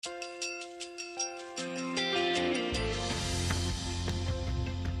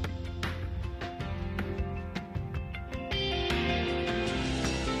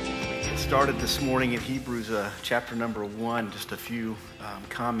started this morning in Hebrews chapter number 1, just a few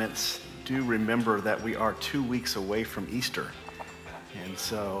comments. Do remember that we are 2 weeks away from Easter. And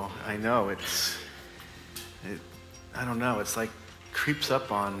so I know it's like creeps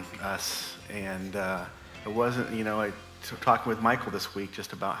up on us. And it wasn't, I talking with Michael this week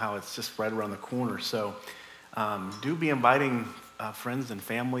just about how it's just right around the corner. So do be inviting friends and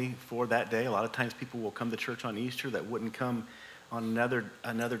family for that day. A lot of times people will come to church on Easter that wouldn't come on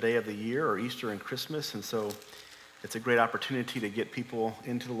another day of the year, or Easter and Christmas. And so it's a great opportunity to get people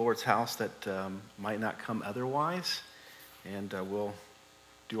into the Lord's house that might not come otherwise. And we'll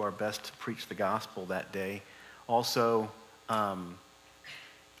do our best to preach the gospel that day. Also, on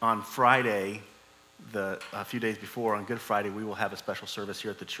Friday, a few days before, on Good Friday, we will have a special service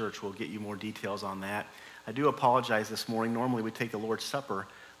here at the church. We'll get you more details on that. I do apologize this morning. Normally we take the Lord's Supper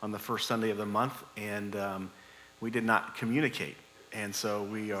on the first Sunday of the month, and we did not communicate. And so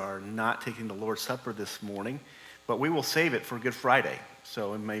we are not taking the Lord's Supper this morning, but we will save it for Good Friday.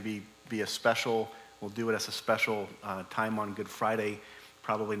 So it may be a special, we'll do it as a special time on Good Friday,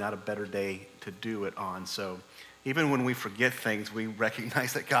 probably not a better day to do it on. So even when we forget things, we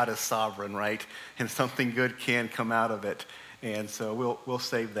recognize that God is sovereign, right? And something good can come out of it. And so we'll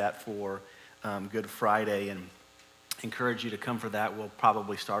save that for Good Friday, and encourage you to come for that. We'll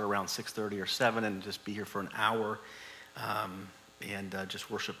probably start around 6:30 or 7 and just be here for an hour and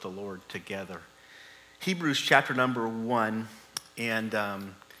just worship the Lord together. Hebrews chapter number 1, and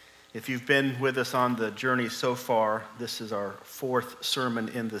if you've been with us on the journey so far, this is our fourth sermon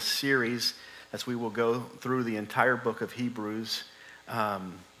in the series as we will go through the entire book of Hebrews.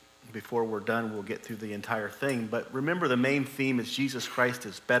 Before we're done, we'll get through the entire thing. But remember, the main theme is Jesus Christ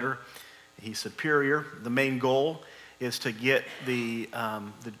is better. He's superior. The main goal is to get the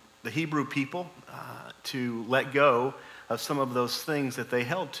Hebrew people to let go of some of those things that they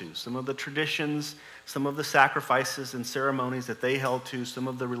held to, some of the traditions, some of the sacrifices and ceremonies that they held to, some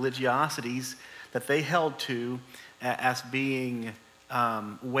of the religiosities that they held to as being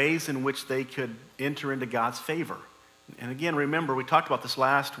ways in which they could enter into God's favor. And again, remember, we talked about this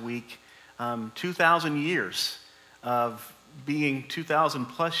last week, 2,000 years of being 2,000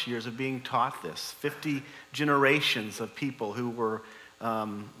 plus years of being taught this, 50 generations of people who were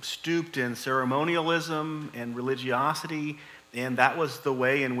stooped in ceremonialism and religiosity, and that was the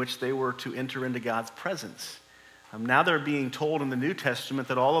way in which they were to enter into God's presence. Now they're being told in the New Testament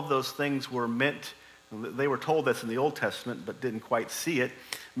that all of those things were meant, they were told this in the Old Testament but didn't quite see it.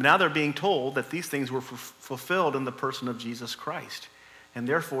 Now they're being told that these things were fulfilled in the person of Jesus Christ, and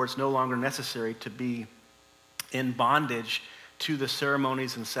therefore it's no longer necessary to be in bondage to the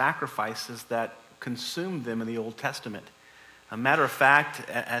ceremonies and sacrifices that consumed them in the Old Testament. A matter of fact,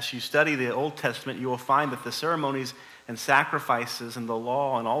 as you study the Old Testament, you will find that the ceremonies and sacrifices and the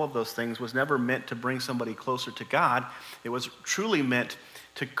law and all of those things was never meant to bring somebody closer to God. It was truly meant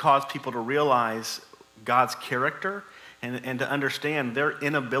to cause people to realize God's character and to understand their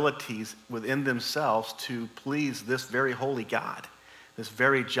inabilities within themselves to please this very holy God, this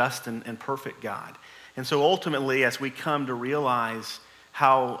very just and perfect God. And so ultimately, as we come to realize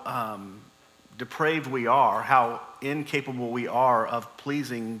how depraved we are, how incapable we are of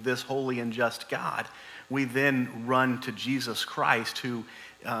pleasing this holy and just God, we then run to Jesus Christ, who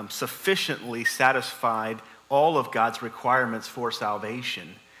sufficiently satisfied all of God's requirements for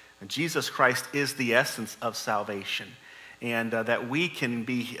salvation. And Jesus Christ is the essence of salvation. And that we can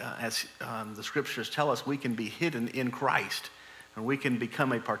be, as the scriptures tell us, we can be hidden in Christ. And we can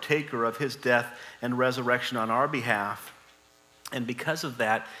become a partaker of his death and resurrection on our behalf. And because of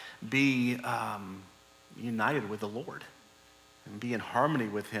that, be united with the Lord and be in harmony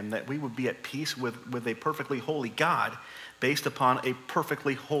with him, that we would be at peace with a perfectly holy God based upon a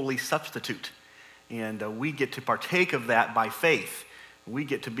perfectly holy substitute. And we get to partake of that by faith. We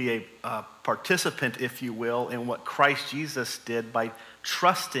get to be a participant, if you will, in what Christ Jesus did by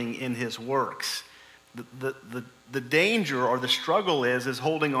trusting in his works. The danger or the struggle is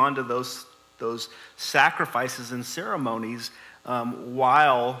holding on to those sacrifices and ceremonies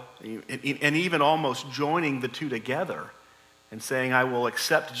while, and even almost joining the two together and saying, I will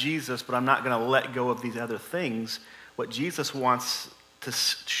accept Jesus, but I'm not going to let go of these other things. What Jesus wants to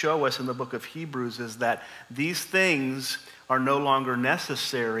show us in the book of Hebrews is that these things are no longer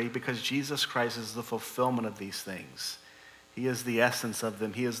necessary because Jesus Christ is the fulfillment of these things. He is the essence of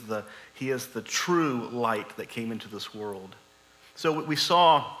them. He is the true light that came into this world. So we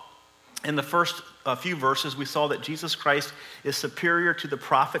saw in the first few verses, we saw that Jesus Christ is superior to the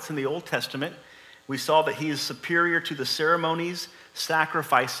prophets in the Old Testament. We saw that he is superior to the ceremonies,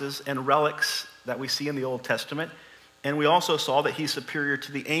 sacrifices, and relics that we see in the Old Testament. And we also saw that he's superior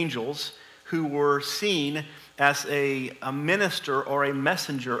to the angels who were seen as a minister or a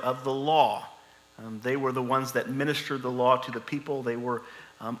messenger of the law. They were the ones that ministered the law to the people. They were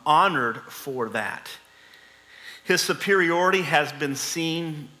honored for that. His superiority has been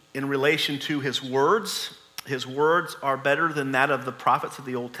seen in relation to his words. His words are better than that of the prophets of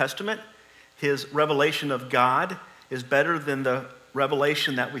the Old Testament. His revelation of God is better than the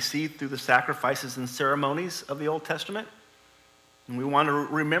revelation that we see through the sacrifices and ceremonies of the Old Testament. And we want to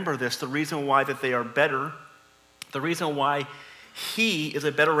remember this, the reason why that they are better, the reason why he is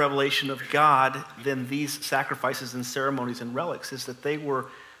a better revelation of God than these sacrifices and ceremonies and relics is that they were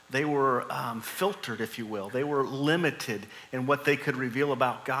filtered, if you will. They were limited in what they could reveal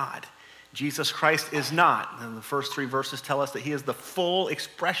about God. Jesus Christ is not. And the first 3 verses tell us that he is the full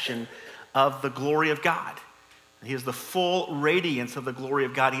expression of the glory of God. He is the full radiance of the glory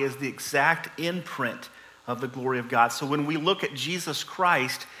of God. He is the exact imprint of the glory of God. So when we look at Jesus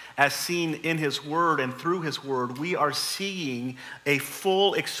Christ as seen in his word and through his word, we are seeing a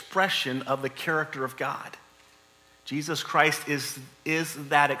full expression of the character of God. Jesus Christ is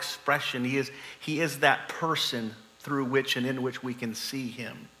that expression. He is that person through which and in which we can see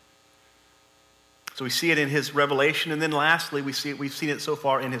him. So we see it in his revelation, and then lastly, we've seen it so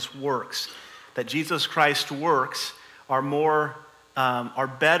far in his works. That Jesus Christ's works are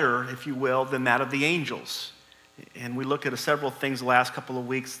better, if you will, than that of the angels. And we looked at several things the last couple of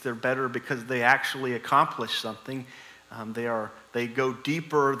weeks. They're better because they actually accomplish something. They go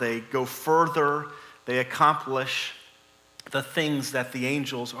deeper, they go further, they accomplish the things that the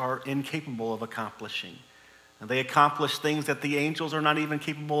angels are incapable of accomplishing. And they accomplish things that the angels are not even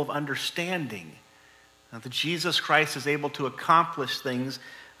capable of understanding. That Jesus Christ is able to accomplish things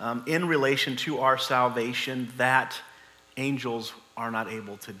in relation to our salvation that angels are not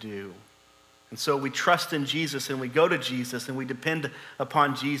able to do. And so we trust in Jesus and we go to Jesus and we depend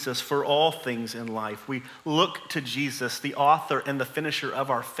upon Jesus for all things in life. We look to Jesus, the author and the finisher of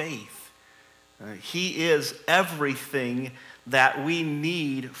our faith. He is everything that we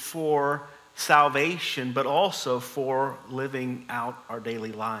need for salvation, but also for living out our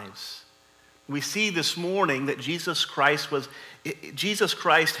daily lives. We see this morning that Jesus Christ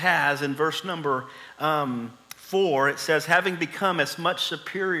has, in verse number 4, it says, having become as much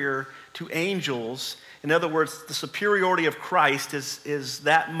superior to angels. In other words, the superiority of Christ is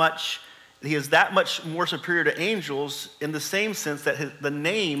that much, he is that much more superior to angels in the same sense that the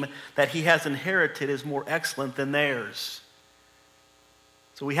name that he has inherited is more excellent than theirs.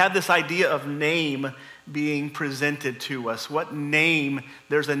 So we have this idea of name being presented to us. What name?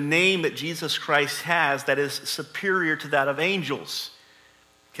 There's a name that Jesus Christ has that is superior to that of angels.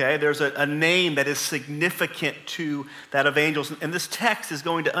 Okay, there's a name that is significant to that of angels. And this text is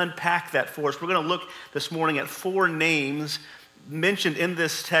going to unpack that for us. We're going to look this morning at 4 names mentioned in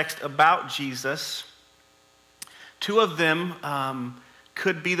this text about Jesus. 2 of them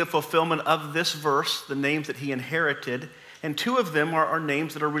could be the fulfillment of this verse, the names that he inherited. And 2 of them are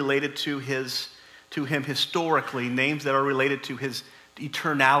names that are related to him historically, names that are related to his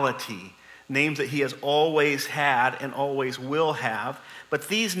eternality, names that he has always had and always will have. But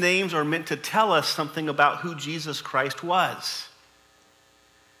these names are meant to tell us something about who Jesus Christ was.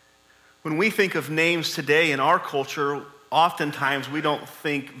 When we think of names today in our culture, oftentimes we don't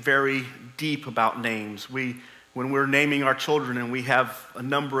think very deep about names. When we're naming our children, and we have a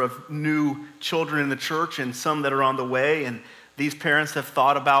number of new children in the church and some that are on the way, and these parents have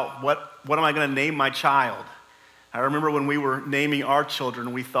thought about what am I going to name my child? I remember when we were naming our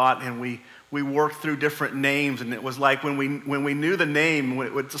children, we thought and we worked through different names, and it was like when we knew the name,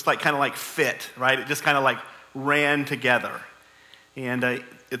 it would just kind of fit, right? It just kind of ran together. And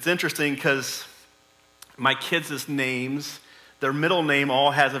it's interesting because my kids' names, their middle name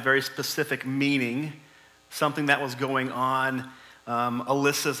all has a very specific meaning, something that was going on.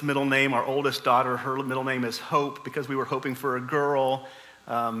 Alyssa's middle name, our oldest daughter, her middle name is Hope because we were hoping for a girl.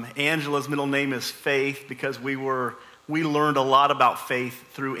 Angela's middle name is Faith because we learned a lot about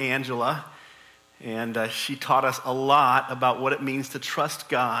faith through Angela. And she taught us a lot about what it means to trust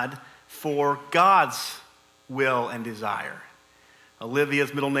God for God's will and desire.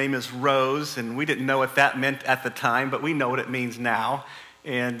 Olivia's middle name is Rose, and we didn't know what that meant at the time, but we know what it means now.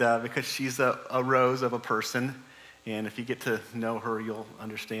 And because she's a rose of a person, and if you get to know her, you'll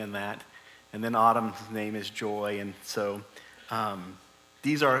understand that. And then Autumn's name is Joy, and so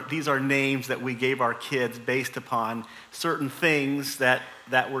these are names that we gave our kids based upon certain things that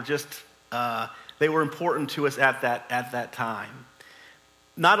were just they were important to us at that time.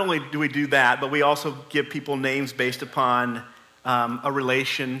 Not only do we do that, but we also give people names based upon a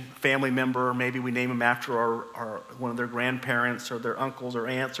relation, family member. Maybe we name them after one of their grandparents or their uncles or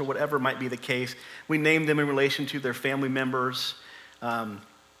aunts or whatever might be the case. We name them in relation to their family members.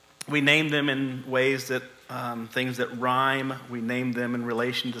 We name them in ways that, things that rhyme. We name them in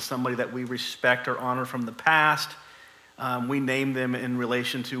relation to somebody that we respect or honor from the past. We name them in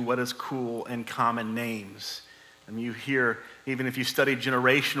relation to what is cool and common names. And you hear, even if you study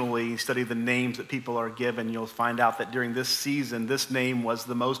generationally, study the names that people are given, you'll find out that during this season, this name was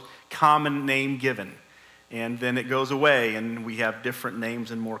the most common name given. And then it goes away, and we have different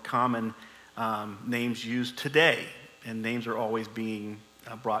names and more common names used today. And names are always being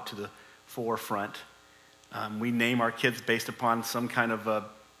brought to the forefront. We name our kids based upon some kind of a,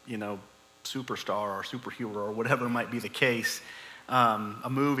 superstar or superhero or whatever might be the case, a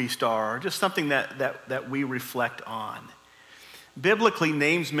movie star, or just something that we reflect on. Biblically,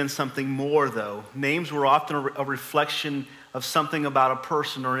 names meant something more, though. Names were often a reflection of something about a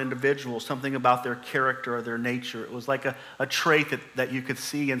person or individual, something about their character or their nature. It was like a trait that you could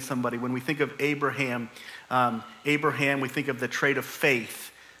see in somebody. When we think of Abraham, we think of the trait of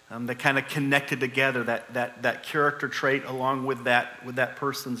faith that kind of connected together, that character trait along with that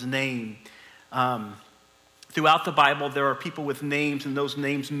person's name. Throughout the Bible, there are people with names, and those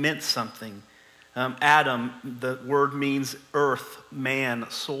names meant something. Adam, the word means earth, man,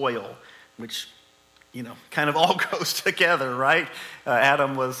 soil, which, kind of all goes together, right?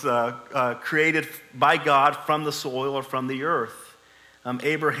 Adam was created by God from the soil or from the earth.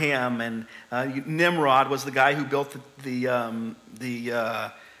 Abraham and Nimrod was the guy who built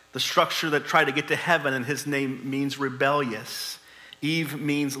the structure that tried to get to heaven, and his name means rebellious. Eve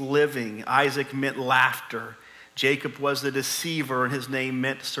means living. Isaac meant laughter. Jacob was the deceiver, and his name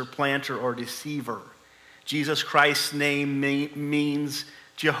meant supplanter or deceiver. Jesus Christ's name means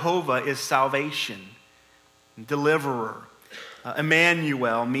Jehovah is salvation, deliverer.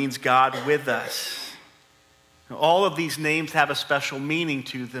 Emmanuel means God with us. All of these names have a special meaning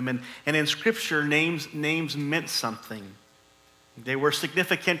to them, and in Scripture, names meant something. They were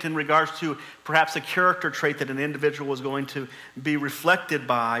significant in regards to perhaps a character trait that an individual was going to be reflected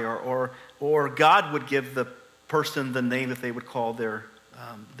by, or God would give the person the name that they would call their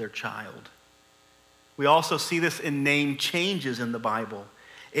child. We also see this in name changes in the Bible.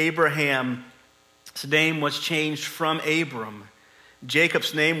 Abraham's name was changed from Abram.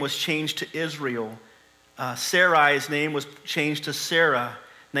 Jacob's name was changed to Israel. Sarai's name was changed to Sarah.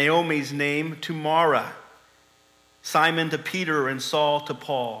 Naomi's name to Mara. Simon to Peter, and Saul to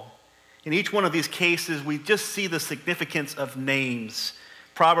Paul. In each one of these cases, we just see the significance of names.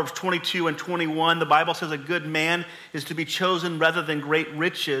 Proverbs 22 and 21, the Bible says a good man is to be chosen rather than great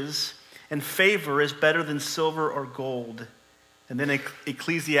riches, and favor is better than silver or gold. And then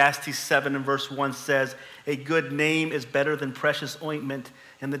Ecclesiastes 7 and verse 1 says, a good name is better than precious ointment,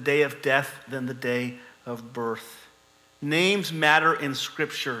 and the day of death than the day of birth. Names matter in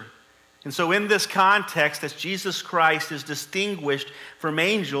Scripture. And so in this context, as Jesus Christ is distinguished from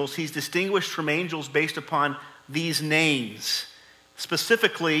angels, he's distinguished from angels based upon these names.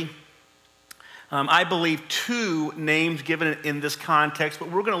 Specifically, I believe 2 names given in this context, but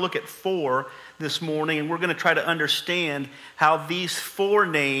we're going to look at 4 this morning, and we're going to try to understand how these 4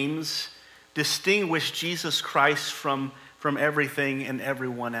 names distinguish Jesus Christ from everything and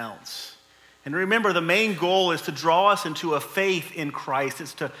everyone else. And remember, the main goal is to draw us into a faith in Christ.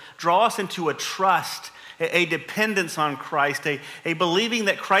 It's to draw us into a trust, a dependence on Christ, a believing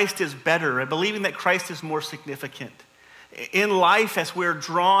that Christ is better, a believing that Christ is more significant. In life, as we're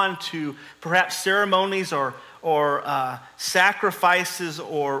drawn to perhaps ceremonies or sacrifices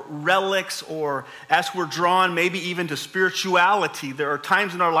or relics, or as we're drawn maybe even to spirituality, there are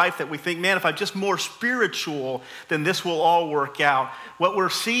times in our life that we think, man, if I'm just more spiritual, then this will all work out. What we're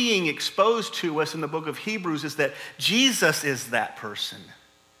seeing exposed to us in the book of Hebrews is that Jesus is that person.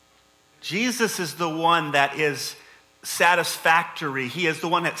 Jesus is the one that is satisfactory. He is the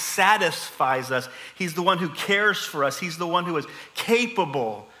one that satisfies us. He's the one who cares for us. He's the one who is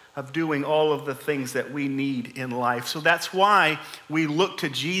capable of doing all of the things that we need in life. So that's why we look to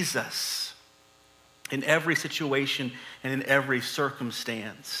Jesus in every situation and in every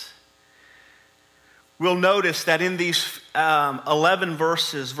circumstance. We'll notice that in these 11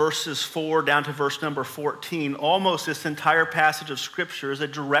 verses 4 down to verse number 14, almost this entire passage of Scripture is a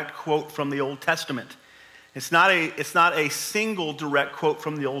direct quote from the Old Testament. It's not a single direct quote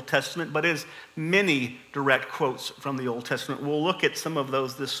from the Old Testament, but it is many direct quotes from the Old Testament. We'll look at some of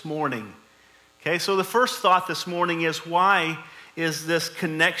those this morning. Okay, so the first thought this morning is, why is this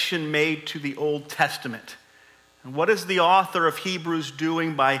connection made to the Old Testament? And what is the author of Hebrews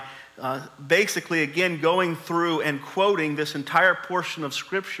doing by basically, again, going through and quoting this entire portion of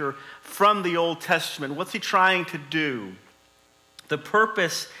Scripture from the Old Testament? What's he trying to do? The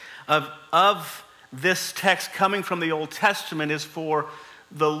purpose of this text coming from the Old Testament is for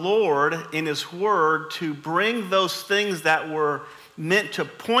the Lord in his word to bring those things that were meant to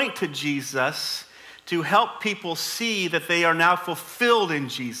point to Jesus, to help people see that they are now fulfilled in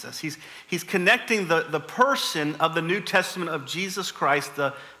Jesus. He's connecting the person of the New Testament of Jesus Christ,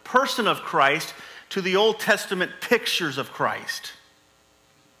 the person of Christ, to the Old Testament pictures of Christ.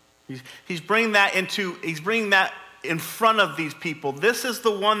 He's bringing that in front of these people. This is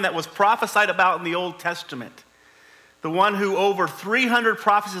the one that was prophesied about in the Old Testament. The one who over 300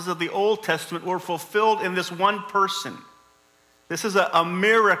 prophecies of the Old Testament were fulfilled in this one person. This is a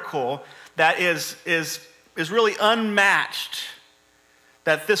miracle that is really unmatched.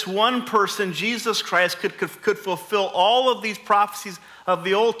 That this one person, Jesus Christ, could fulfill all of these prophecies of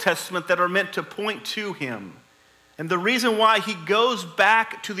the Old Testament that are meant to point to him. And the reason why he goes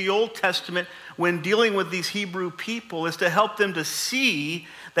back to the Old Testament when dealing with these Hebrew people is to help them to see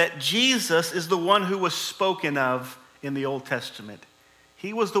that Jesus is the one who was spoken of in the Old Testament.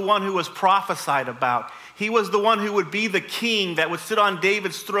 He was the one who was prophesied about. He was the one who would be the king that would sit on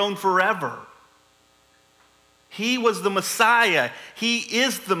David's throne forever. He was the Messiah. He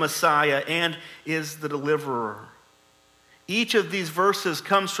is the Messiah and is the deliverer. Each of these verses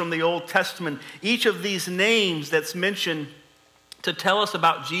comes from the Old Testament. Each of these names that's mentioned to tell us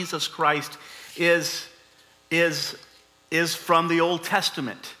about Jesus Christ is from the Old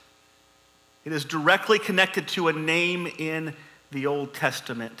Testament. It is directly connected to a name in the Old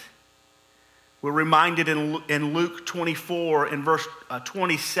Testament. We're reminded in Luke 24, in verse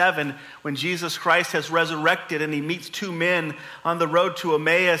 27, when Jesus Christ has resurrected and he meets two men on the road to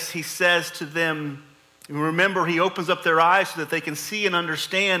Emmaus, he says to them, remember, he opens up their eyes so that they can see and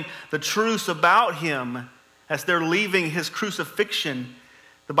understand the truths about him as they're leaving his crucifixion.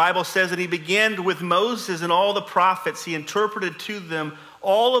 The Bible says that he began with Moses and all the prophets. He interpreted to them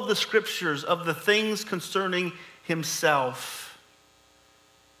all of the scriptures of the things concerning himself.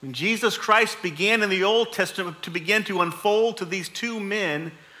 When Jesus Christ began in the Old Testament to begin to unfold to these two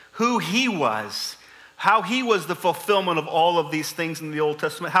men who he was, how he was the fulfillment of all of these things in the Old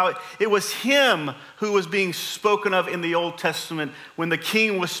Testament, how it was him who was being spoken of in the Old Testament when the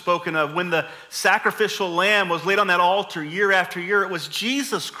king was spoken of, when the sacrificial lamb was laid on that altar year after year. It was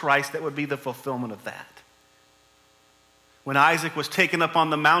Jesus Christ that would be the fulfillment of that. When Isaac was taken up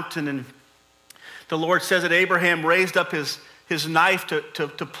on the mountain and the Lord says that Abraham raised up his knife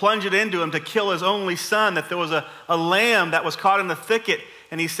to plunge it into him to kill his only son, that there was a lamb that was caught in the thicket.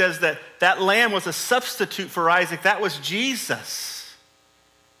 And he says that lamb was a substitute for Isaac. That was Jesus.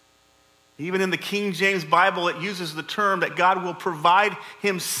 Even in the King James Bible, it uses the term that God will provide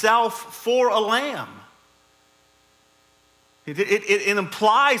himself for a lamb. It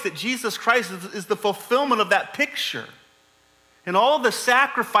implies that Jesus Christ is the fulfillment of that picture. And all of the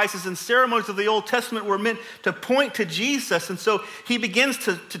sacrifices and ceremonies of the Old Testament were meant to point to Jesus. And so he begins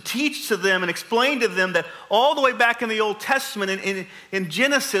to teach to them and explain to them that all the way back in the Old Testament, in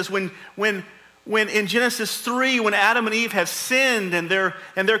Genesis, when in Genesis 3, when Adam and Eve have sinned and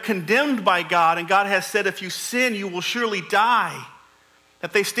they're condemned by God, and God has said, if you sin, you will surely die.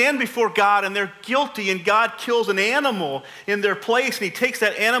 That they stand before God and they're guilty, and God kills an animal in their place, and he takes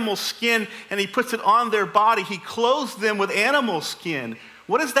that animal skin and he puts it on their body. He clothes them with animal skin.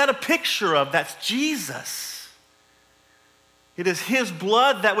 What is that a picture of? That's Jesus. It is his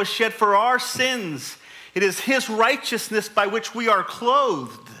blood that was shed for our sins. It is his righteousness by which we are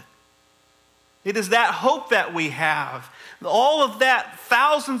clothed. It is that hope that we have. All of that,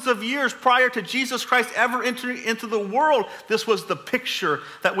 thousands of years prior to Jesus Christ ever entering into the world, this was the picture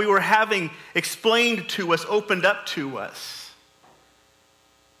that we were having explained to us, opened up to us.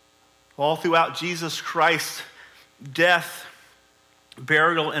 All throughout Jesus Christ's death,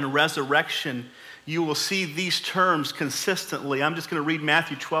 burial, and resurrection, you will see these terms consistently. I'm just going to read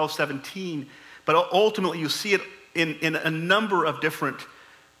Matthew 12:17, but ultimately you see it in a number of different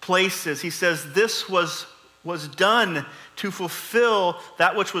places. He says, this was done to fulfill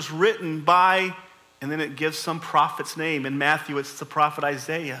that which was written by, and then it gives some prophet's name. In Matthew, it's the prophet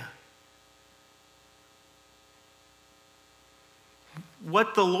Isaiah.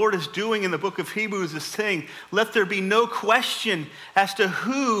 What the Lord is doing in the book of Hebrews is saying, let there be no question as to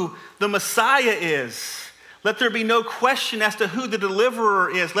who the Messiah is. Let there be no question as to who the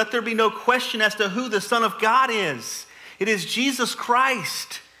deliverer is. Let there be no question as to who the Son of God is. It is Jesus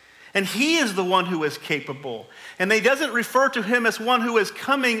Christ. And he is the one who is capable. And he doesn't refer to him as one who is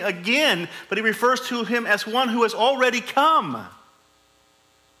coming again, but he refers to him as one who has already come.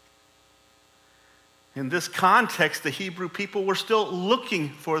 In this context, the Hebrew people were still looking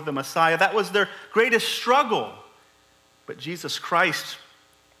for the Messiah. That was their greatest struggle. But Jesus Christ,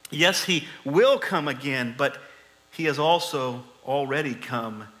 yes, he will come again, but he has also already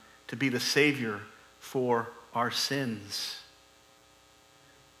come to be the Savior for our sins.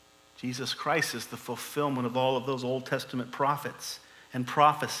 Jesus Christ is the fulfillment of all of those Old Testament prophets and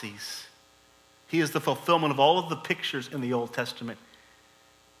prophecies. He is the fulfillment of all of the pictures in the Old Testament.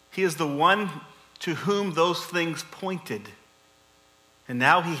 He is the one to whom those things pointed. And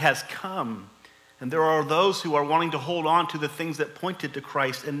now he has come. And there are those who are wanting to hold on to the things that pointed to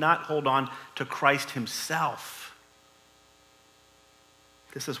Christ and not hold on to Christ himself.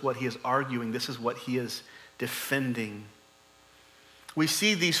 This is what he is arguing. This is what he is defending. We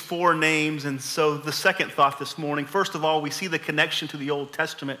see these four names, and so the second thought this morning, first of all, we see the connection to the Old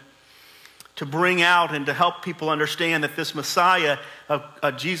Testament to bring out and to help people understand that this Messiah,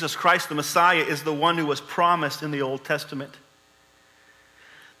 of Jesus Christ, the Messiah, is the one who was promised in the Old Testament.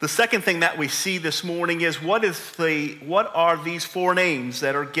 The second thing that we see this morning is what are these four names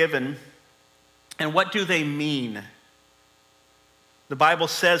that are given, and what do they mean? The Bible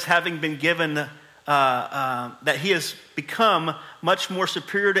says, having been given that he has become much more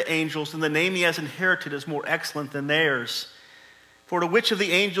superior to angels, and the name he has inherited is more excellent than theirs. For to which of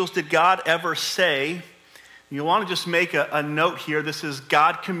the angels did God ever say? You want to just make a note here. This is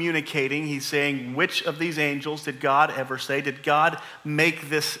God communicating. He's saying, which of these angels did God ever say? Did God make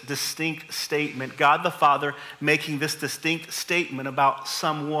this distinct statement? God the Father making this distinct statement about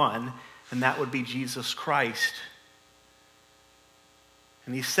someone, and that would be Jesus Christ.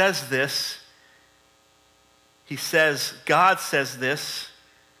 And he says this. God says this.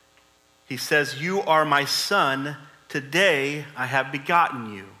 He says, you are my son. Today I have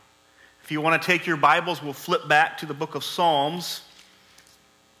begotten you. If you want to take your Bibles, we'll flip back to the book of Psalms.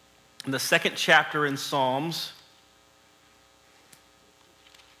 In the second chapter in Psalms.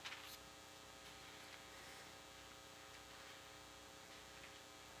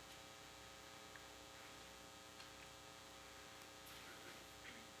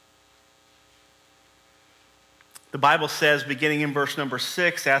 The Bible says, beginning in verse number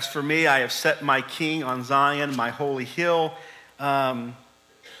 6, as for me, I have set my king on Zion, my holy hill. Let's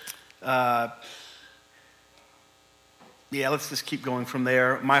just keep going from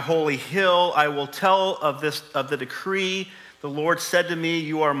there. My holy hill, I will tell of the decree. The Lord said to me,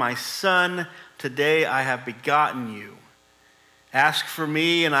 you are my son. Today I have begotten you. Ask for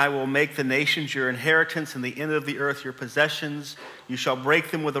me, and I will make the nations your inheritance, and the end of the earth your possessions. You shall break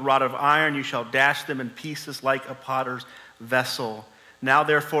them with a rod of iron. You shall dash them in pieces like a potter's vessel. Now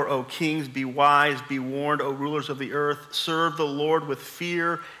therefore, O kings, be wise, be warned, O rulers of the earth. Serve the Lord with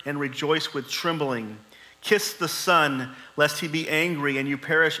fear and rejoice with trembling. Kiss the Son, lest he be angry and you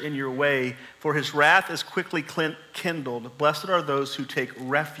perish in your way, for his wrath is quickly kindled. Blessed are those who take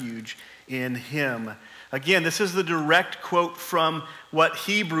refuge in him. Again, this is the direct quote from what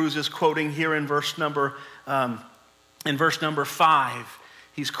Hebrews is quoting here in verse number 5.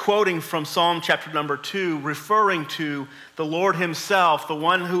 He's quoting from Psalm chapter number 2, referring to the Lord himself, the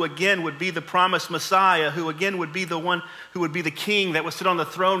one who again would be the promised Messiah, who again would be the one who would be the king that would sit on the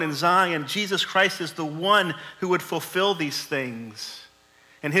throne in Zion. Jesus Christ is the one who would fulfill these things.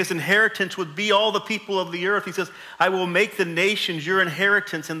 And his inheritance would be all the people of the earth. He says, I will make the nations your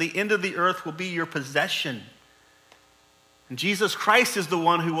inheritance, and the end of the earth will be your possession. And Jesus Christ is the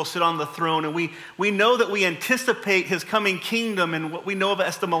one who will sit on the throne. And we know that we anticipate his coming kingdom and what we know of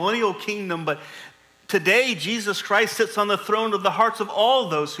as the millennial kingdom. But today, Jesus Christ sits on the throne of the hearts of all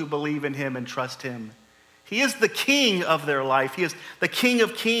those who believe in him and trust him. He is the king of their life. He is the King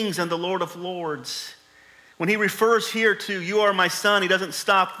of kings and the Lord of lords. When he refers here to, you are my son, he doesn't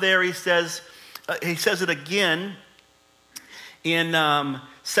stop there. He says it again in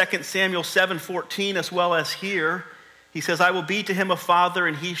 2 Samuel 7:14 as well as here. He says, I will be to him a father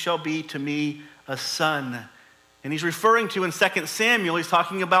and he shall be to me a son. And he's referring to in 2 Samuel, he's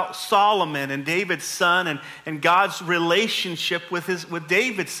talking about Solomon and David's son and God's relationship with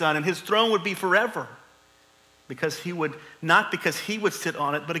David's son, and his throne would be forever. Not because he would sit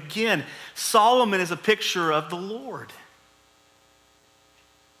on it, but again, Solomon is a picture of the Lord.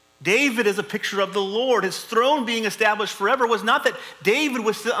 David is a picture of the Lord. His throne being established forever was not that David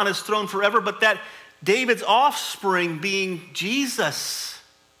would sit on his throne forever, but that David's offspring being Jesus.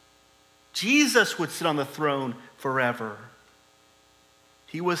 Jesus would sit on the throne forever.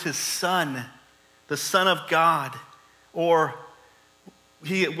 He was his son, the Son of God, or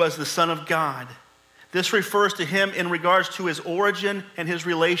he was the Son of God. This refers to him in regards to his origin and his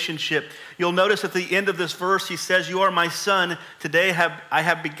relationship. You'll notice at the end of this verse, he says, "You are my son, today I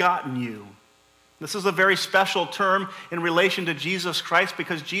have begotten you." This is a very special term in relation to Jesus Christ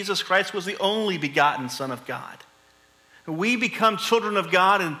because Jesus Christ was the only begotten Son of God. We become children of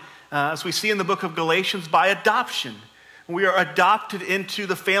God, and as we see in the book of Galatians, by adoption. We are adopted into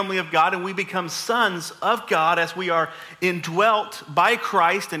the family of God, and we become sons of God as we are indwelt by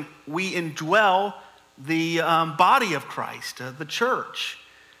Christ, and we indwell the body of Christ, the church.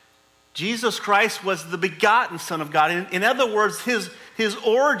 Jesus Christ was the begotten Son of God. In other words, his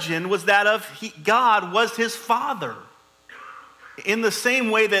origin was that of God was his father. In the same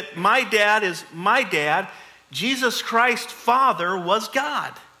way that my dad is my dad, Jesus Christ's father was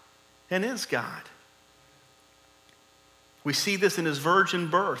God and is God. We see this in his virgin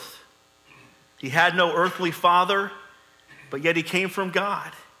birth. He had no earthly father, but yet he came from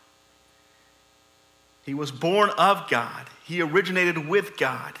God. He was born of God. He originated with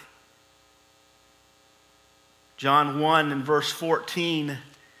God. John 1 and verse 14.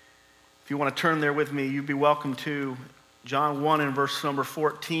 If you want to turn there with me, you'd be welcome to. John 1 and verse number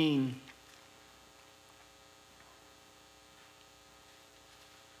 14.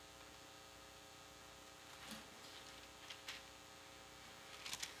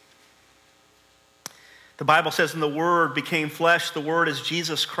 The Bible says, "And the Word became flesh." The Word is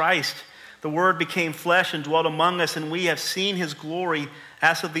Jesus Christ. "The Word became flesh and dwelt among us, and we have seen his glory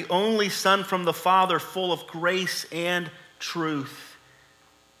as of the only Son from the Father, full of grace and truth."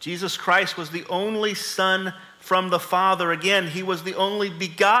 Jesus Christ was the only Son from the Father. Again, he was the only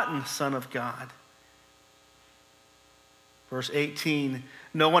begotten Son of God. Verse 18,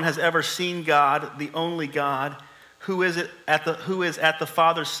 "No one has ever seen God, the only God. Who is at the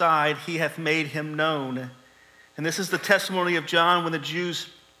Father's side, he hath made him known." And this is the testimony of John when the Jews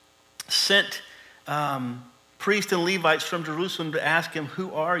sent priests and Levites from Jerusalem to ask him,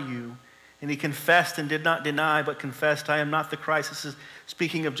 "Who are you?" And he confessed and did not deny, but confessed, "I am not the Christ." This is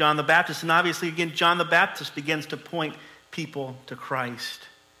speaking of John the Baptist. And obviously, again, John the Baptist begins to point people to Christ.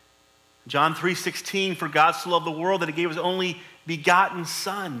 John 3:16, "For God so loved the world that he gave his only begotten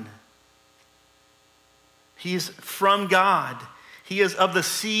Son." He is from God. He is of the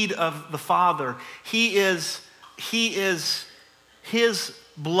seed of the Father. His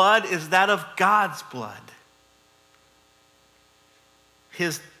blood is that of God's blood.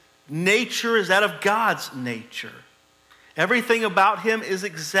 His nature is that of God's nature. Everything about him is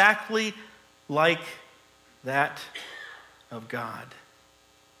exactly like that of God.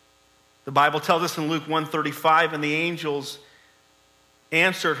 The Bible tells us in Luke 1:35, "And the angels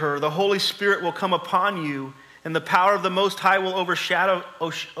answered her, 'The Holy Spirit will come upon you, and the power of the Most High will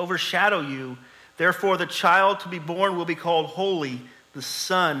overshadow you. Therefore the child to be born will be called Holy, the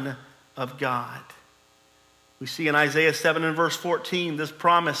Son of God.'" We see in Isaiah 7 and verse 14, this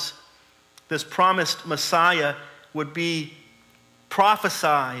promised Messiah would be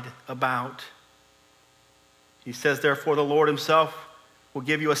prophesied about. He says, "Therefore the Lord himself will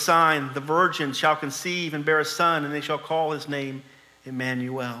give you a sign. The virgin shall conceive and bear a son, and they shall call his name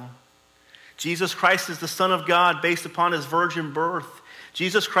Emmanuel." Jesus Christ is the Son of God based upon his virgin birth.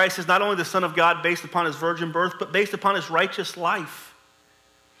 Jesus Christ is not only the Son of God based upon his virgin birth, but based upon his righteous life.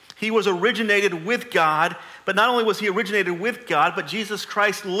 He was originated with God, but not only was he originated with God, but Jesus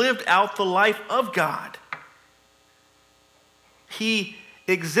Christ lived out the life of God. He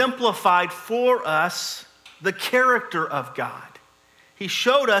exemplified for us the character of God. He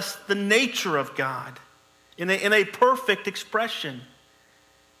showed us the nature of God in a perfect expression.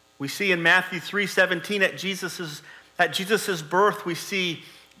 We see in Matthew 3:17 at Jesus' birth, we see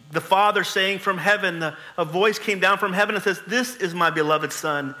the Father saying from heaven, a voice came down from heaven and says, "This is my beloved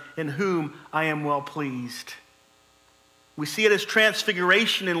Son, in whom I am well pleased." We see it as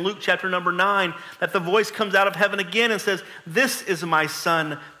transfiguration in Luke chapter number 9, that the voice comes out of heaven again and says, "This is my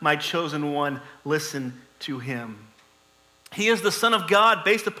Son, my chosen one, listen to him." He is the Son of God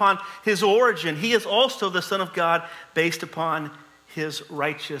based upon his origin. He is also the Son of God based upon his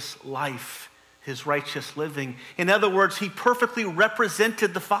righteous life, his righteous living. In other words, he perfectly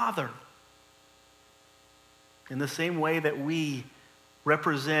represented the Father. In the same way that we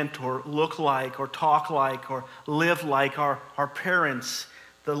represent or look like or talk like or live like our parents,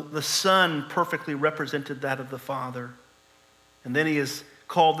 the Son perfectly represented that of the Father. And then he is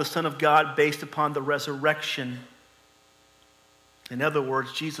called the Son of God based upon the resurrection. In other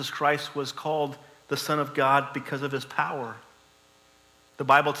words, Jesus Christ was called the Son of God because of his power. The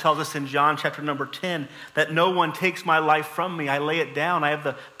Bible tells us in John chapter number 10 that no one takes my life from me. I lay it down. I have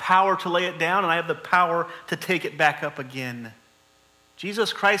the power to lay it down, and I have the power to take it back up again.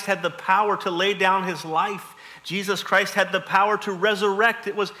 Jesus Christ had the power to lay down his life. Jesus Christ had the power to resurrect.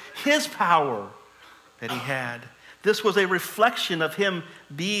 It was his power that he had. This was a reflection of him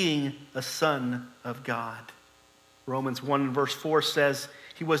being a son of God. Romans 1 verse 4 says,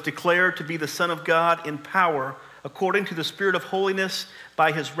 he was declared to be the Son of God in power, according to the Spirit of holiness,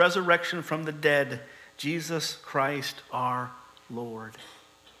 by his resurrection from the dead, Jesus Christ our Lord.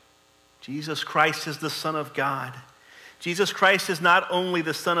 Jesus Christ is the Son of God. Jesus Christ is not only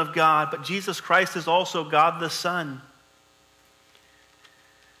the Son of God, but Jesus Christ is also God the Son.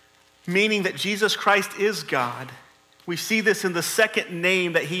 Meaning that Jesus Christ is God. We see this in the second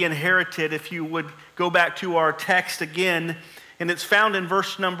name that he inherited. If you would go back to our text again, and it's found in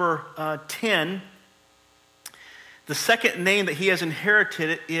verse number 10. The second name that he has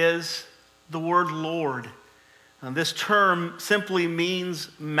inherited is the word Lord. This term simply means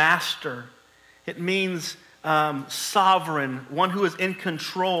master. It means sovereign, one who is in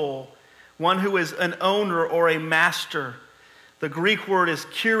control, one who is an owner or a master. The Greek word is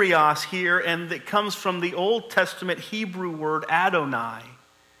kurios here, and it comes from the Old Testament Hebrew word Adonai.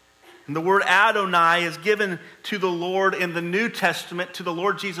 And the word Adonai is given to the Lord in the New Testament, to the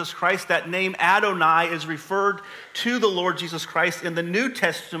Lord Jesus Christ. That name Adonai is referred to the Lord Jesus Christ in the New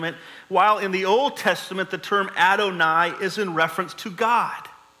Testament, while in the Old Testament the term Adonai is in reference to God.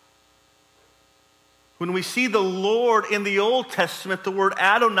 When we see the Lord in the Old Testament, the word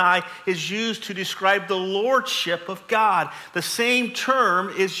Adonai is used to describe the lordship of God. The same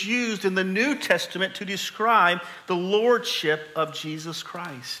term is used in the New Testament to describe the lordship of Jesus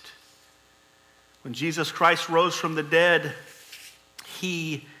Christ. When Jesus Christ rose from the dead,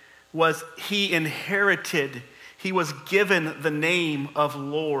 he was given the name of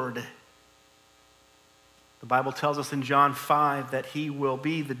Lord. The Bible tells us in John 5 that he will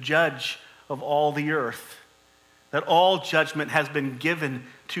be the judge of all the earth, that all judgment has been given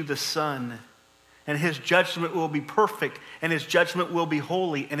to the Son, and his judgment will be perfect, and his judgment will be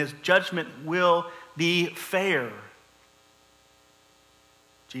holy, and his judgment will be fair.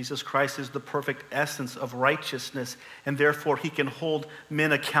 Jesus Christ is the perfect essence of righteousness, and therefore he can hold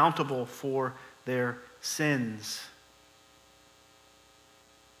men accountable for their sins.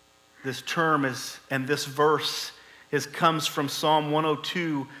 This term and this verse comes from Psalm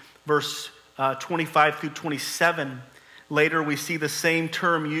 102, verse 25 through 27. Later we see the same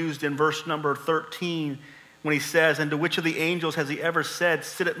term used in verse number 13 when he says, "And to which of the angels has he ever said,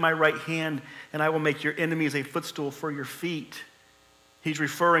 'Sit at my right hand, and I will make your enemies a footstool for your feet'?" He's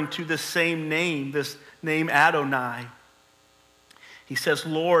referring to this same name, this name Adonai. He says,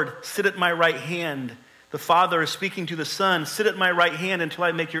 "Lord, sit at my right hand." The Father is speaking to the Son, "Sit at my right hand until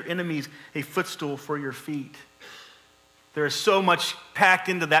I make your enemies a footstool for your feet." There is so much packed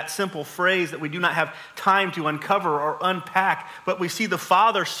into that simple phrase that we do not have time to uncover or unpack, but we see the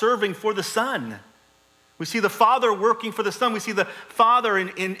Father serving for the Son. We see the Father working for the Son. We see the Father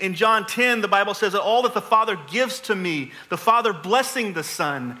in John 10, the Bible says that all that the Father gives to me, the Father blessing the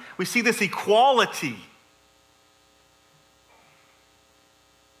Son. We see this equality.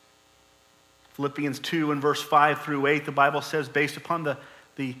 Philippians 2 and verse 5 through 8, the Bible says, based upon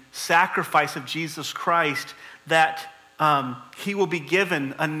the sacrifice of Jesus Christ, that he will be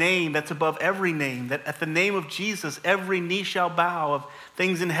given a name that's above every name, that at the name of Jesus, every knee shall bow, of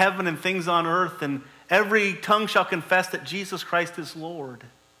things in heaven and things on earth, and every tongue shall confess that Jesus Christ is Lord.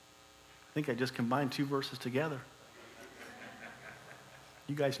 I think I just combined two verses together.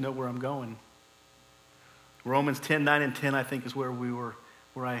 You guys know where I'm going. Romans 10, 9 and 10, I think, is where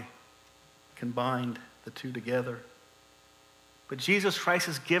I combined the two together. But Jesus Christ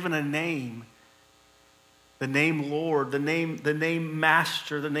is given a name. The name Lord, the name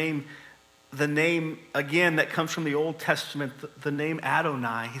Master, the name again that comes from the Old Testament, the name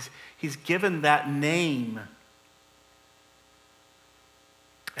Adonai. He's given that name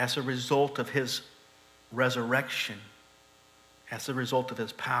as a result of his resurrection, as a result of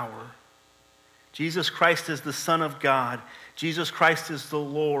his power. Jesus Christ is the Son of God. Jesus Christ is the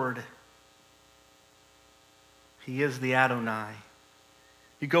Lord. He is the Adonai.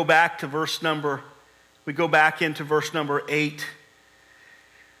 We go back into verse number 8.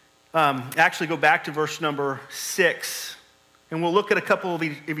 Actually go back to verse number 6, and we'll look at a couple of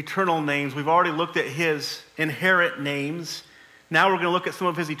eternal names. We've already looked at his inherent names. Now we're going to look at some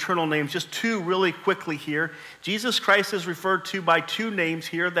of his eternal names, just two really quickly here. Jesus Christ is referred to by two names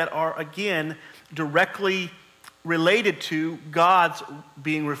here that are, again, directly related to God's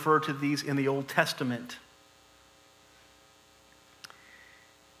being referred to these in the Old Testament.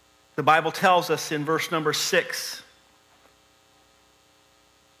 The Bible tells us in verse number 6,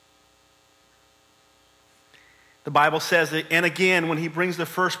 The Bible says, and again, when he brings the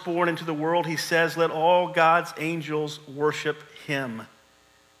firstborn into the world, he says, let all God's angels worship him.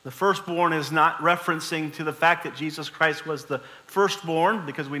 The firstborn is not referencing to the fact that Jesus Christ was the firstborn,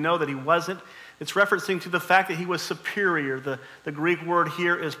 because we know that he wasn't. It's referencing to the fact that he was superior. The Greek word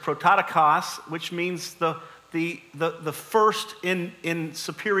here is prototokos, which means the first in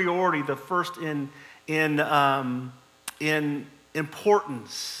superiority, the first in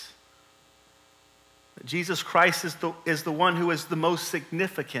importance. Jesus Christ is the one who is the most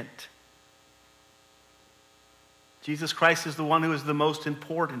significant. Jesus Christ is the one who is the most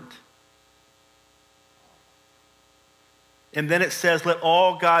important. And then it says, let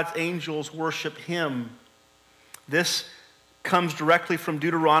all God's angels worship him. This comes directly from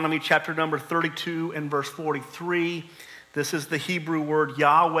Deuteronomy chapter number 32 and verse 43. This is the Hebrew word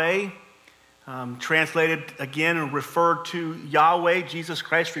Yahweh, translated again and referred to Yahweh. Jesus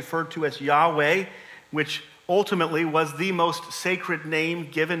Christ referred to as Yahweh, which ultimately was the most sacred name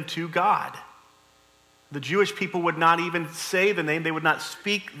given to God. The Jewish people would not even say the name. They would not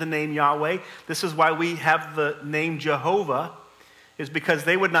speak the name Yahweh. This is why we have the name Jehovah, is because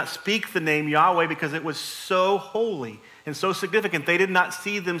they would not speak the name Yahweh because it was so holy and so significant. They did not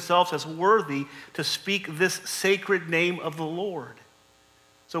see themselves as worthy to speak this sacred name of the Lord.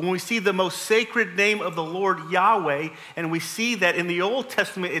 So when we see the most sacred name of the Lord, Yahweh, and we see that in the Old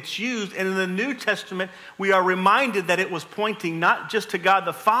Testament it's used, and in the New Testament we are reminded that it was pointing not just to God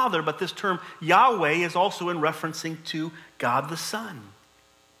the Father, but this term Yahweh is also in referencing to God the Son.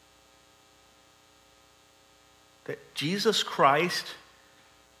 That Jesus Christ,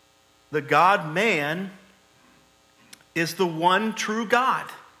 the God-man, is the one true God.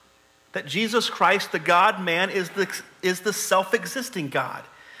 That Jesus Christ, the God-man, is the self-existing God.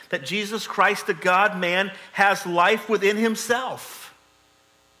 That Jesus Christ, the God-man, has life within himself.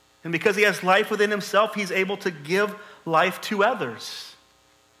 And because he has life within himself, he's able to give life to others.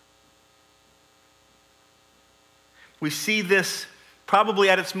 We see this probably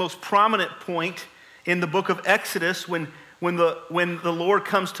at its most prominent point in the book of Exodus when the Lord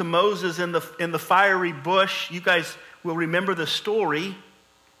comes to Moses in the fiery bush. You guys will remember the story.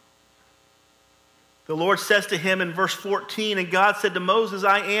 The Lord says to him in verse 14, and God said to Moses,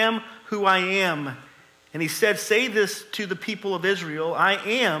 I am who I am. And he said, say this to the people of Israel, I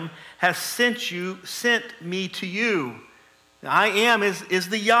am has sent me to you. I am is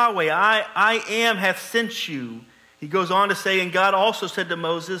the Yahweh. I am hath sent you. He goes on to say, and God also said to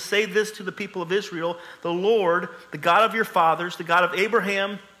Moses, say this to the people of Israel, the Lord, the God of your fathers, the God of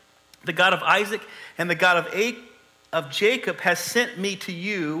Abraham, the God of Isaac, and the God of Jacob has sent me to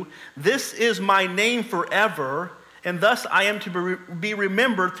you. This is my name forever, and thus I am to be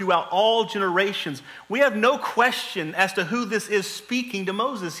remembered throughout all generations. We have no question as to who this is speaking to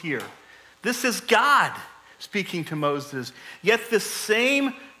Moses here. This is God speaking to Moses. Yet this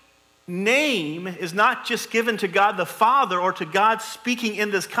same name is not just given to God the Father or to God speaking in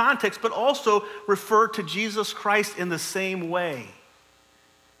this context, but also referred to Jesus Christ in the same way.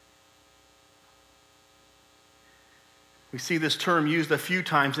 We see this term used a few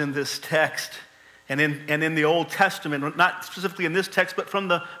times in this text and in the Old Testament, not specifically in this text, but from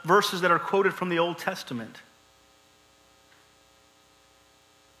the verses that are quoted from the Old Testament.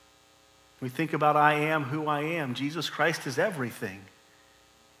 We think about I am who I am. Jesus Christ is everything.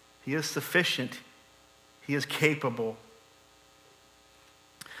 He is sufficient. He is capable.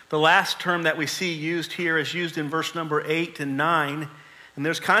 The last term that we see used here is used in verse number 8 and 9, and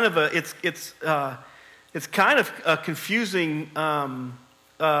there's kind of it's kind of a confusing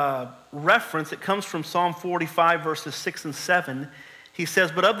reference. It comes from Psalm 45, verses 6 and 7. He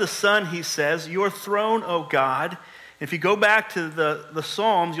says, but of the Son, he says, your throne, O God. If you go back to the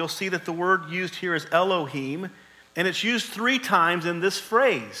Psalms, you'll see that the word used here is Elohim, and it's used 3 times in this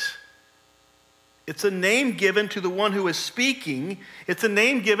phrase. It's a name given to the one who is speaking. It's a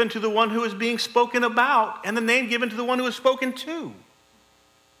name given to the one who is being spoken about, and the name given to the one who is spoken to.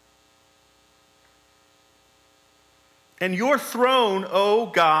 And your throne, O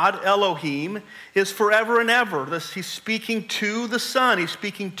God, Elohim, is forever and ever. He's speaking to the Son. He's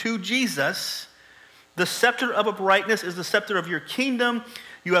speaking to Jesus. The scepter of uprightness is the scepter of your kingdom.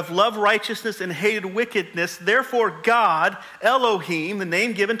 You have loved righteousness and hated wickedness. Therefore God, Elohim, the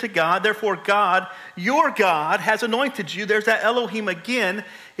name given to God, therefore God, your God, has anointed you. There's that Elohim again.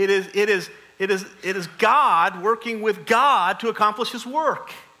 It is God working with God to accomplish his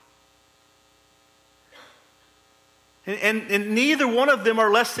work. And neither one of them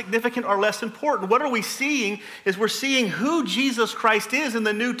are less significant or less important. What are we seeing is we're seeing who Jesus Christ is in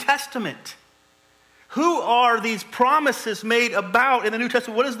the New Testament. Who are these promises made about in the New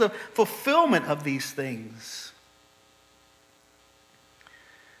Testament? What is the fulfillment of these things?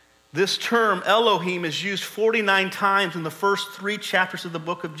 This term, Elohim, is used 49 times in the first 3 chapters of the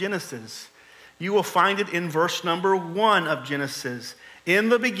book of Genesis. You will find it in verse number 1 of Genesis. In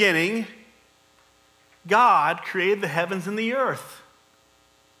the beginning, God created the heavens and the earth.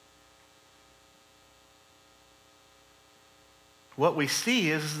 What we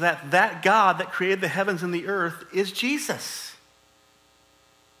see is that God that created the heavens and the earth is Jesus.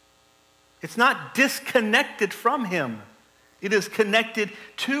 It's not disconnected from him. It is connected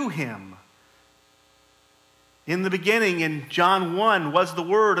to him. In the beginning, in John 1, was the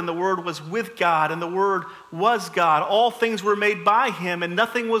Word, and the Word was with God, and the Word was God. All things were made by him, and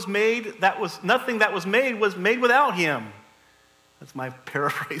nothing that was made without him. That's my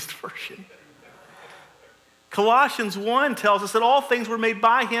paraphrased version. Colossians 1 tells us that all things were made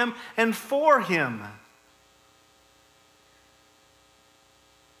by him and for him.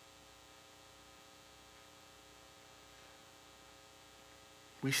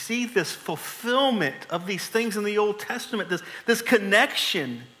 We see this fulfillment of these things in the Old Testament, this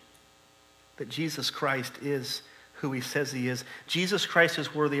connection that Jesus Christ is who he says he is. Jesus Christ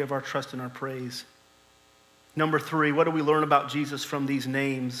is worthy of our trust and our praise. Number 3, what do we learn about Jesus from these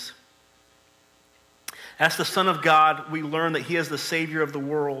names? As the Son of God, we learn that he is the Savior of the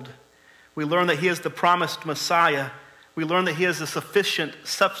world. We learn that he is the promised Messiah. We learn that he is a sufficient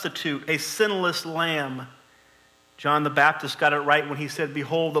substitute, a sinless lamb. John the Baptist got it right when he said,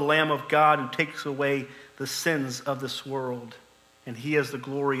 "Behold the Lamb of God who takes away the sins of this world." And he is the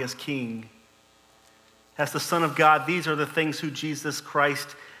glorious King. As the Son of God, these are the things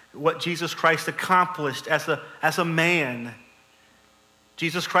what Jesus Christ accomplished as a man.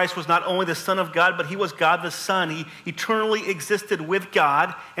 Jesus Christ was not only the Son of God, but he was God the Son. He eternally existed with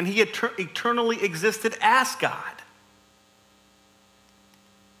God, and he eternally existed as God.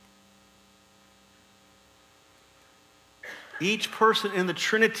 Each person in the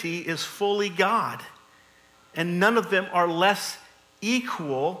Trinity is fully God, and none of them are less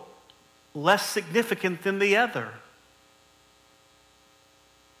equal, less significant than the other.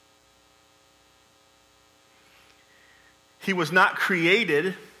 He was not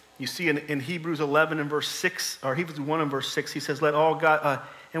created. You see in Hebrews 11 and verse 6, or Hebrews 1 and verse 6, he says, "Let all God,"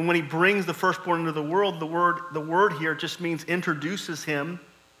 and when he brings the firstborn into the world, the word here just means introduces him.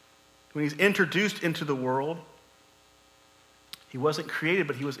 When he's introduced into the world, he wasn't created,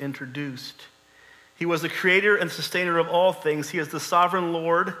 but he was introduced. He was the creator and sustainer of all things. He is the sovereign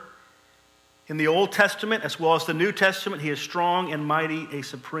Lord. In the Old Testament, as well as the New Testament, he is strong and mighty, a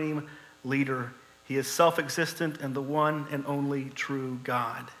supreme leader. He is self-existent and the one and only true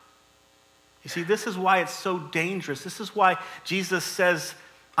God. You see, this is why it's so dangerous. This is why Jesus says,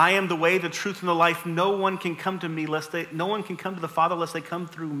 "I am the way, the truth, and the life. No one can come to the Father unless they come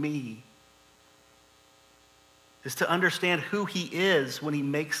through me." Is to understand who he is when he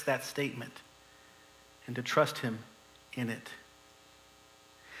makes that statement and to trust him in it.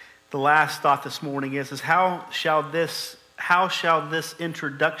 The last thought this morning is how should this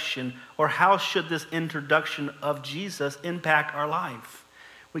introduction of Jesus impact our life?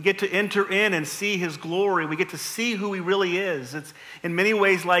 We get to enter in and see his glory. We get to see who he really is. It's in many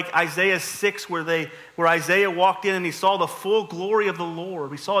ways like Isaiah 6 where Isaiah walked in and he saw the full glory of the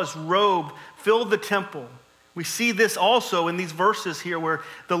Lord. We saw his robe fill the temple. We see this also in these verses here where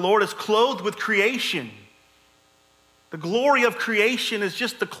the Lord is clothed with creation. The glory of creation is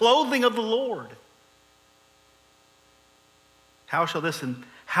just the clothing of the Lord. How should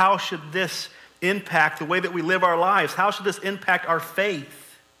this impact the way that we live our lives? How should this impact our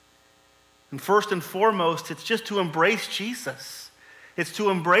faith? And first and foremost, it's just to embrace Jesus. It's to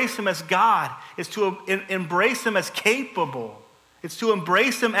embrace him as God. It's to embrace him as capable. It's to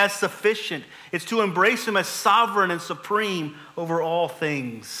embrace him as sufficient. It's to embrace him as sovereign and supreme over all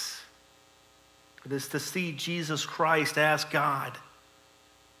things. It is to see Jesus Christ as God.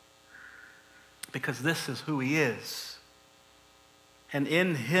 Because this is who he is. And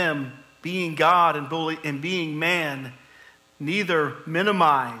in him, being God and being man, neither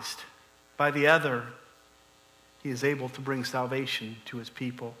minimized by the other, he is able to bring salvation to his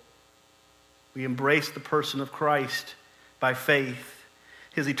people. We embrace the person of Christ by faith,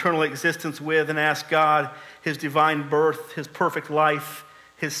 his eternal existence with and as God, his divine birth, his perfect life,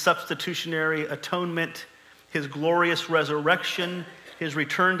 his substitutionary atonement, his glorious resurrection, his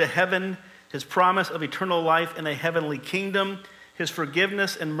return to heaven, his promise of eternal life in a heavenly kingdom, his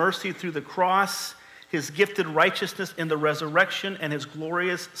forgiveness and mercy through the cross, his gifted righteousness in the resurrection, and his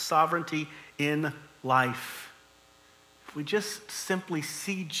glorious sovereignty in life. If we just simply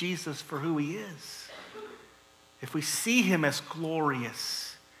see Jesus for who he is, if we see him as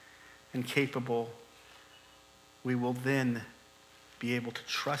glorious and capable, we will then be able to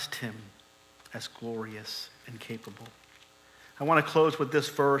trust him as glorious and capable. I want to close with this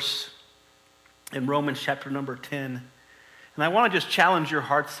verse in Romans chapter number 10. And I want to just challenge your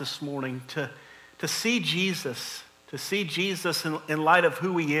hearts this morning to see Jesus, in light of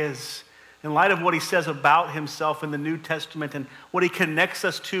who he is, in light of what he says about himself in the New Testament and what he connects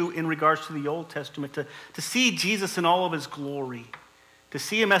us to in regards to the Old Testament, to see Jesus in all of his glory, to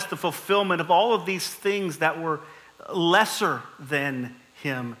see him as the fulfillment of all of these things that were lesser than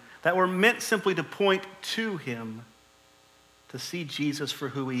him, that were meant simply to point to him, to see Jesus for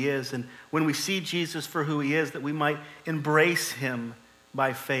who he is. And when we see Jesus for who he is, that we might embrace him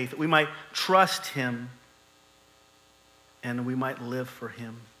by faith, that we might trust him, and we might live for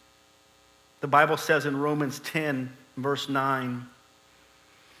him. The Bible says in Romans 10, verse 9,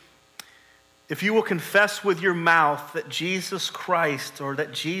 if you will confess with your mouth that Jesus Christ, or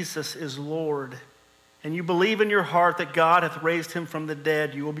that Jesus is Lord, and you believe in your heart that God hath raised him from the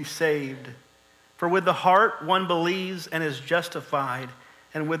dead, you will be saved. For with the heart one believes and is justified,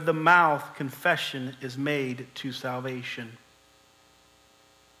 and with the mouth confession is made to salvation.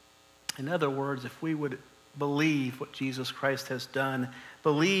 In other words, if we would believe what Jesus Christ has done,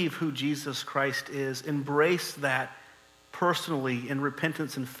 believe who Jesus Christ is, embrace that personally in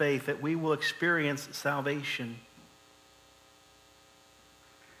repentance and faith, that we will experience salvation.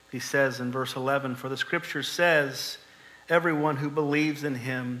 He says in verse 11, for the scripture says, everyone who believes in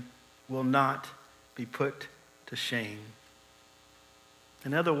him will not be put to shame.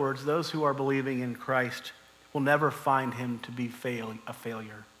 In other words, those who are believing in Christ will never find him to be a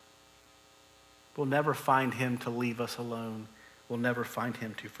failure. We'll never find him to leave us alone. We'll never find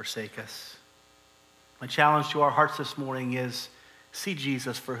him to forsake us. My challenge to our hearts this morning is see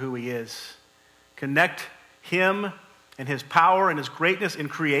Jesus for who he is. Connect him and his power and his greatness in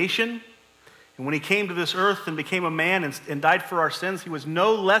creation. And when he came to this earth and became a man and died for our sins, he was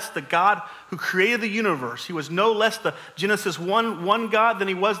no less the God who created the universe. He was no less the Genesis 1:1 God than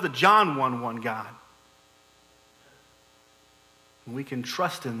he was the John 1:1 God. And we can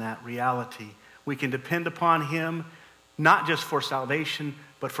trust in that reality. We can depend upon him, not just for salvation,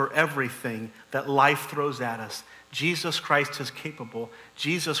 but for everything that life throws at us. Jesus Christ is capable.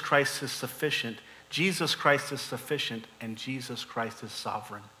 Jesus Christ is sufficient. Jesus Christ is sufficient, and Jesus Christ is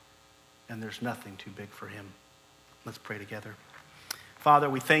sovereign. And there's nothing too big for him. Let's pray together. Father,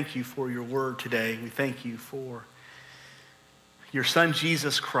 we thank you for your word today. We thank you for your son,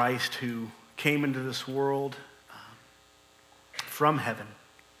 Jesus Christ, who came into this world from heaven.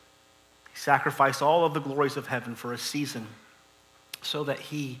 He sacrificed all of the glories of heaven for a season so that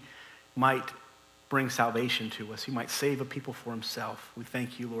he might bring salvation to us. He might save a people for himself. We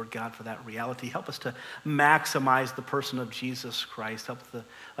thank you, Lord God, for that reality. Help us to maximize the person of Jesus Christ. Help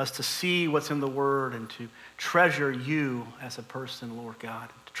us to see what's in the word and to treasure you as a person, Lord God,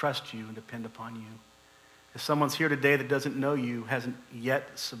 to trust you and depend upon you. If someone's here today that doesn't know you, hasn't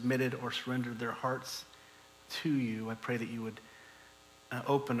yet submitted or surrendered their hearts to you, I pray that you would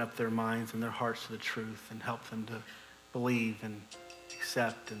open up their minds and their hearts to the truth and help them to believe and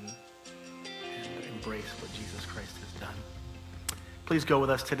accept and embrace what Jesus Christ has done. Please go with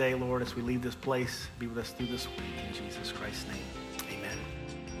us today, Lord, as we leave this place. Be with us through this week in Jesus Christ's name.